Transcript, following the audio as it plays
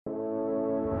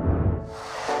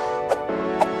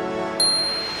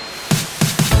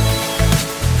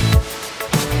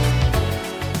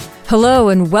Hello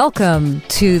and welcome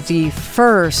to the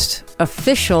first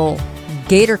official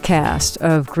GatorCast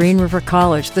of Green River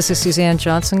College. This is Suzanne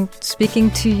Johnson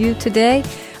speaking to you today.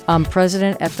 I'm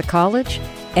president at the college,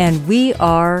 and we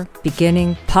are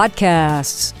beginning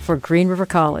podcasts for Green River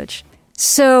College.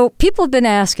 So people have been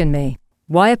asking me,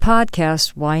 why a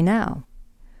podcast? Why now?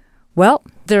 Well,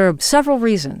 there are several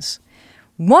reasons.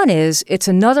 One is it's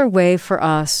another way for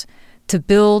us to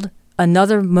build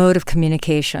another mode of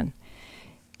communication.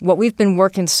 What we've been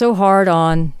working so hard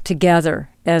on together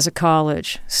as a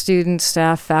college, students,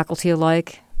 staff, faculty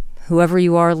alike, whoever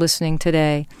you are listening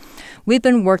today, we've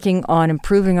been working on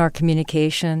improving our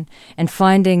communication and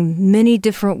finding many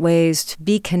different ways to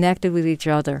be connected with each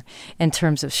other in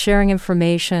terms of sharing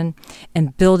information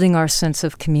and building our sense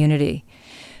of community.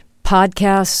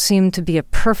 Podcasts seem to be a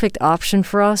perfect option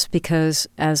for us because,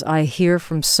 as I hear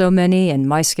from so many, and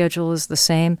my schedule is the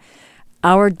same,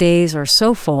 our days are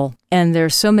so full, and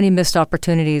there's so many missed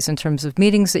opportunities in terms of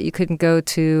meetings that you couldn't go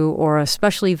to, or a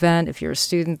special event if you're a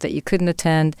student that you couldn't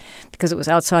attend because it was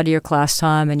outside of your class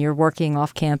time and you're working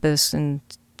off campus and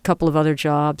a couple of other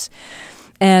jobs.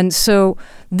 And so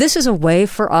this is a way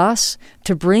for us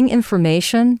to bring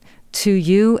information to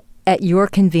you at your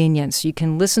convenience. You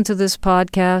can listen to this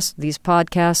podcast, these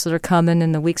podcasts that are coming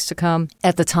in the weeks to come,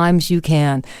 at the times you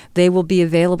can. They will be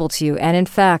available to you. And in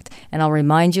fact, and I'll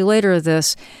remind you later of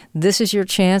this is your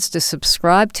chance to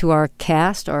subscribe to our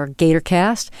cast, our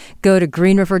GatorCast. Go to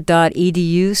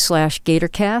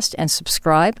greenriver.edu/GatorCast and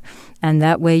subscribe. And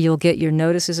that way you'll get your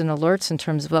notices and alerts in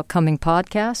terms of upcoming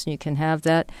podcasts. And you can have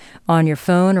that on your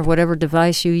phone or whatever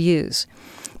device you use.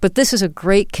 But this is a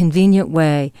great, convenient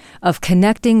way of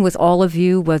connecting with all of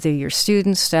you, whether you're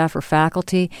students, staff, or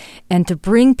faculty, and to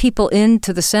bring people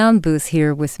into the sound booth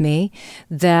here with me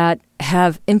that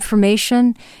have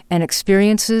information and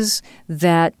experiences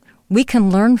that we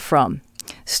can learn from.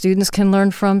 Students can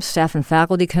learn from, staff and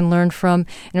faculty can learn from.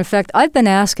 And in fact, I've been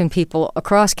asking people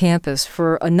across campus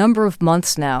for a number of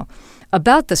months now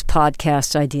about this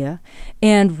podcast idea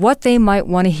and what they might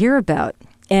want to hear about.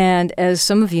 And as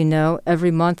some of you know,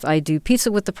 every month I do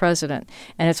Pizza with the President,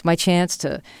 and it's my chance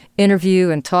to interview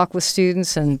and talk with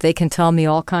students, and they can tell me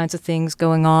all kinds of things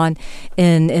going on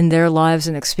in their lives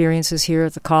and experiences here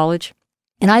at the college.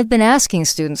 And I've been asking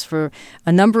students for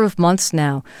a number of months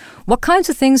now, what kinds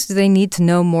of things do they need to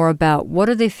know more about? What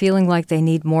are they feeling like they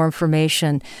need more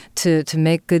information to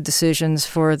make good decisions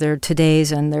for their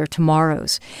todays and their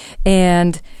tomorrows?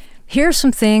 And here are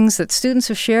some things that students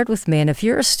have shared with me. And if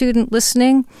you're a student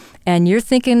listening and you're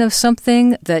thinking of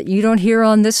something that you don't hear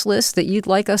on this list that you'd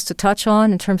like us to touch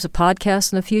on in terms of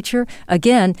podcasts in the future,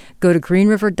 again, go to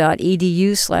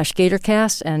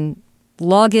greenriver.edu/GatorCast and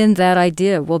log in that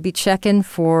idea. We'll be checking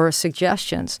for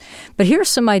suggestions. But here's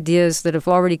some ideas that have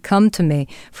already come to me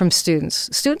from students.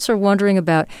 Students are wondering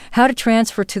about how to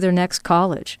transfer to their next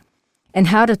college and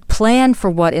how to plan for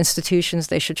what institutions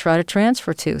they should try to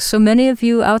transfer to. So many of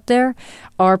you out there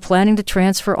are planning to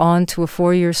transfer on to a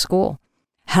 4-year school.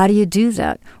 How do you do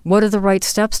that? What are the right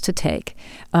steps to take?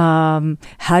 How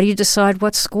do you decide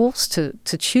what schools to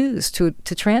choose to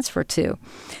transfer to?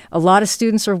 A lot of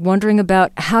students are wondering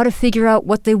about how to figure out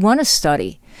what they want to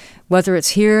study. Whether it's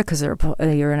here because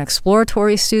you're an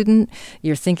exploratory student,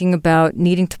 you're thinking about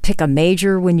needing to pick a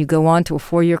major when you go on to a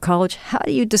 4-year college, how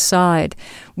do you decide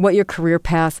what your career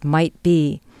path might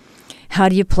be? How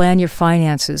do you plan your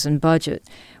finances and budget?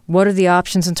 What are the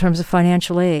options in terms of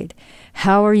financial aid?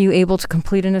 How are you able to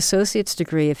complete an associate's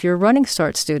degree if you're a Running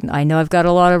Start student? I know I've got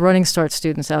a lot of Running Start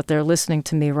students out there listening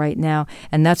to me right now,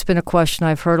 and that's been a question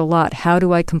I've heard a lot. How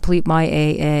do I complete my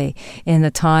AA in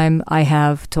the time I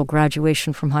have till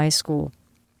graduation from high school?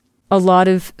 A lot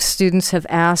of students have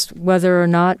asked whether or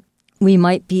not we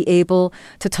might be able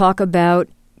to talk about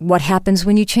what happens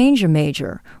when you change your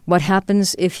major? What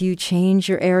happens if you change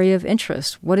your area of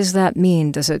interest? What does that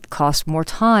mean? Does it cost more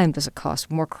time? Does it cost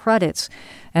more credits?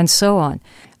 And so on.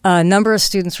 A number of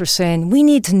students were saying, we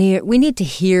need to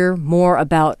hear more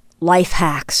about life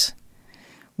hacks.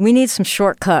 We need some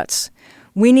shortcuts.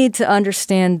 We need to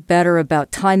understand better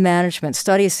about time management,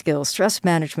 study skills, stress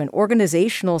management,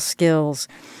 organizational skills,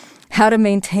 how to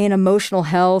maintain emotional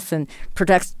health and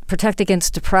protect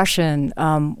against depression.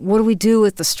 What do we do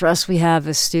with the stress we have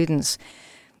as students?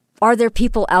 Are there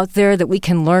people out there that we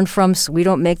can learn from so we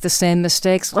don't make the same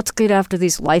mistakes? Let's get after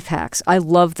these life hacks. I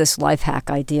love this life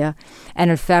hack idea. And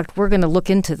in fact, we're going to look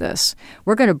into this.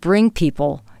 We're going to bring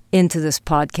people into this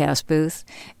podcast booth,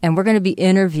 and we're going to be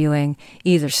interviewing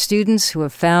either students who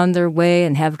have found their way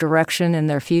and have direction in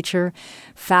their future,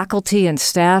 faculty and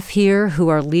staff here who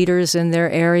are leaders in their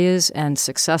areas and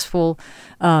successful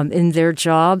in their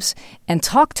jobs, and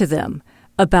talk to them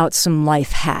about some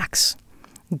life hacks.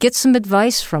 Get some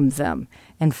advice from them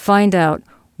and find out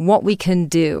what we can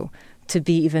do to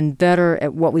be even better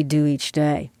at what we do each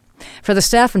day. For the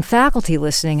staff and faculty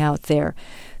listening out there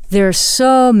are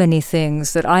so many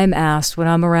things that I'm asked when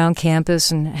I'm around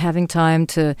campus and having time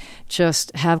to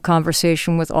just have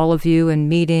conversation with all of you in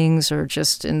meetings or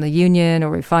just in the union,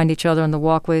 or we find each other on the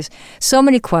walkways. So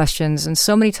many questions and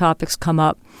so many topics come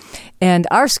up, and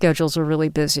our schedules are really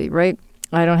busy, right?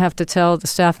 I don't have to tell the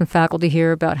staff and faculty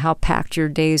here about how packed your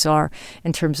days are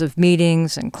in terms of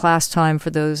meetings and class time for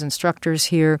those instructors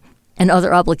here, and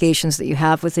other obligations that you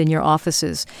have within your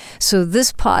offices. So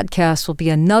this podcast will be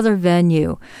another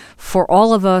venue for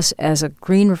all of us as a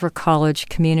Green River College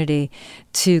community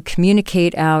to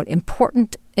communicate out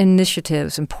important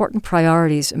initiatives, important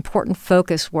priorities, important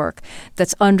focus work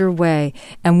that's underway.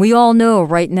 And we all know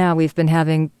right now we've been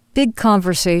having big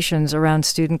conversations around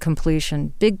student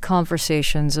completion, big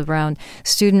conversations around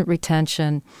student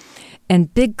retention,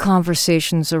 and big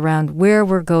conversations around where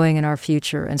we're going in our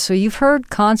future. And so you've heard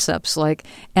concepts like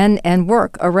and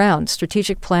work around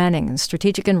strategic planning and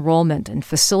strategic enrollment and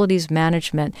facilities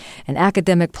management and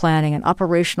academic planning and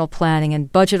operational planning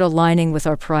and budget aligning with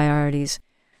our priorities.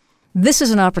 This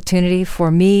is an opportunity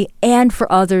for me and for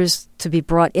others to be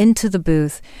brought into the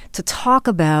booth to talk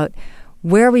about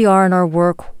where we are in our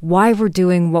work, why we're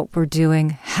doing what we're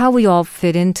doing, how we all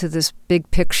fit into this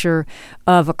big picture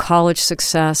of a college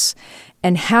success,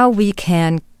 and how we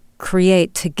can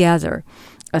create together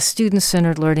a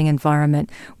student-centered learning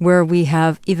environment where we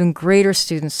have even greater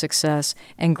student success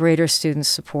and greater student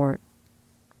support.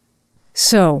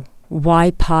 So, why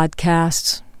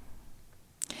podcasts?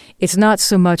 It's not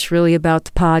so much really about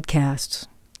the podcasts.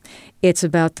 It's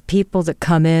about the people that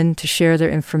come in to share their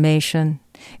information.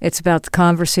 It's about the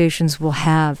conversations we'll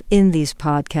have in these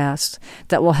podcasts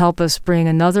that will help us bring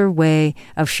another way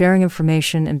of sharing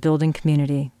information and building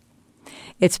community.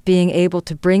 It's being able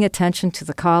to bring attention to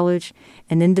the college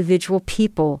and individual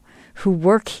people who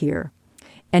work here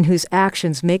and whose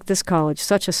actions make this college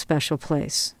such a special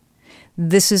place.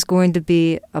 This is going to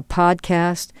be a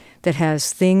podcast that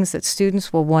has things that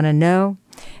students will want to know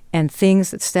and things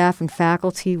that staff and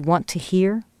faculty want to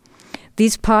hear.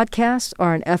 These podcasts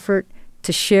are an effort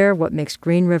to share what makes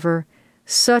Green River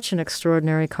such an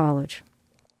extraordinary college.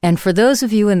 And for those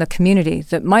of you in the community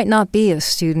that might not be a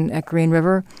student at Green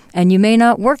River, and you may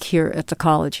not work here at the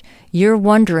college, you're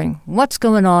wondering what's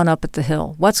going on up at the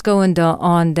Hill, what's going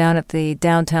on down at the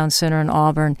downtown center in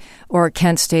Auburn, or at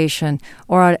Kent Station,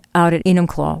 or out at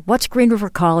Enumclaw. What's Green River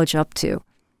College up to?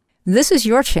 This is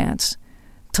your chance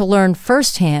to learn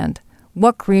firsthand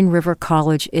what Green River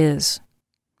College is,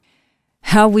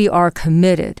 how we are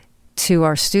committed to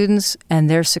our students and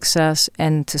their success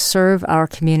and to serve our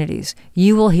communities.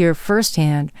 You will hear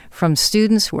firsthand from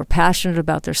students who are passionate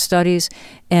about their studies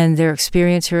and their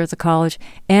experience here at the college,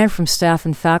 and from staff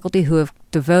and faculty who have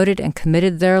devoted and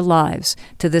committed their lives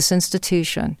to this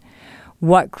institution,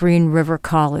 what Green River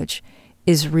College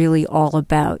is really all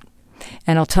about.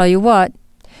 And I'll tell you what,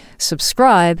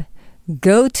 subscribe,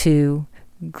 go to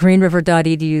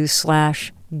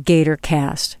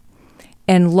greenriver.edu/GatorCast.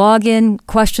 and log in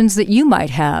questions that you might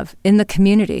have in the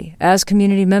community, as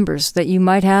community members, that you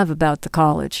might have about the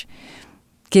college.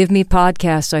 Give me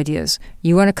podcast ideas.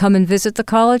 You want to come and visit the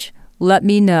college? Let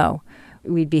me know.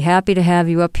 We'd be happy to have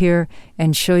you up here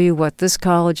and show you what this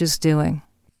college is doing.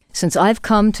 Since I've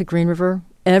come to Green River,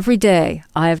 every day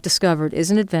I have discovered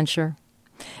is an adventure,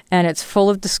 and it's full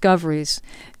of discoveries.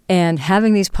 And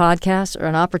having these podcasts are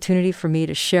an opportunity for me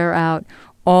to share out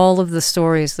all of the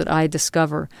stories that I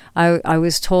discover. I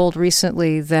was told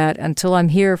recently that until I'm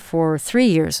here for 3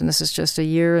 years, and this is just a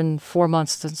year and 4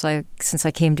 months since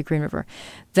I came to Green River,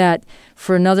 that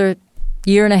for another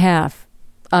year and a half,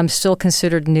 I'm still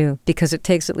considered new because it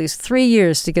takes at least 3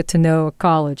 years to get to know a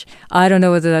college. I don't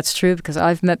know whether that's true because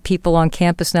I've met people on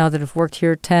campus now that have worked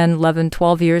here 10, 11,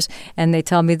 12 years, and they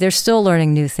tell me they're still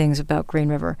learning new things about Green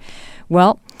River.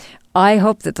 Well, I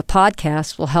hope that the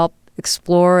podcast will help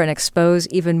explore and expose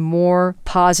even more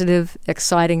positive,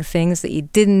 exciting things that you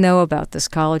didn't know about this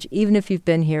college, even if you've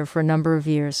been here for a number of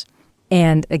years.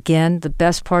 And again, the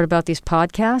best part about these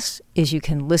podcasts is you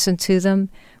can listen to them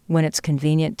when it's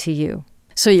convenient to you.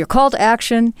 So your call to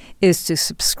action is to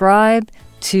subscribe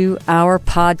to our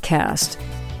podcast,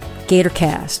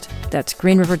 GatorCast. That's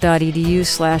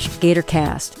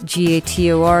greenriver.edu/GatorCast,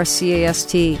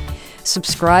 GatorCast.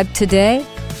 Subscribe today.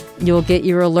 You'll get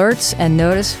your alerts and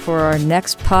notice for our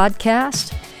next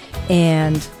podcast.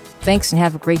 And thanks and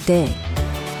have a great day.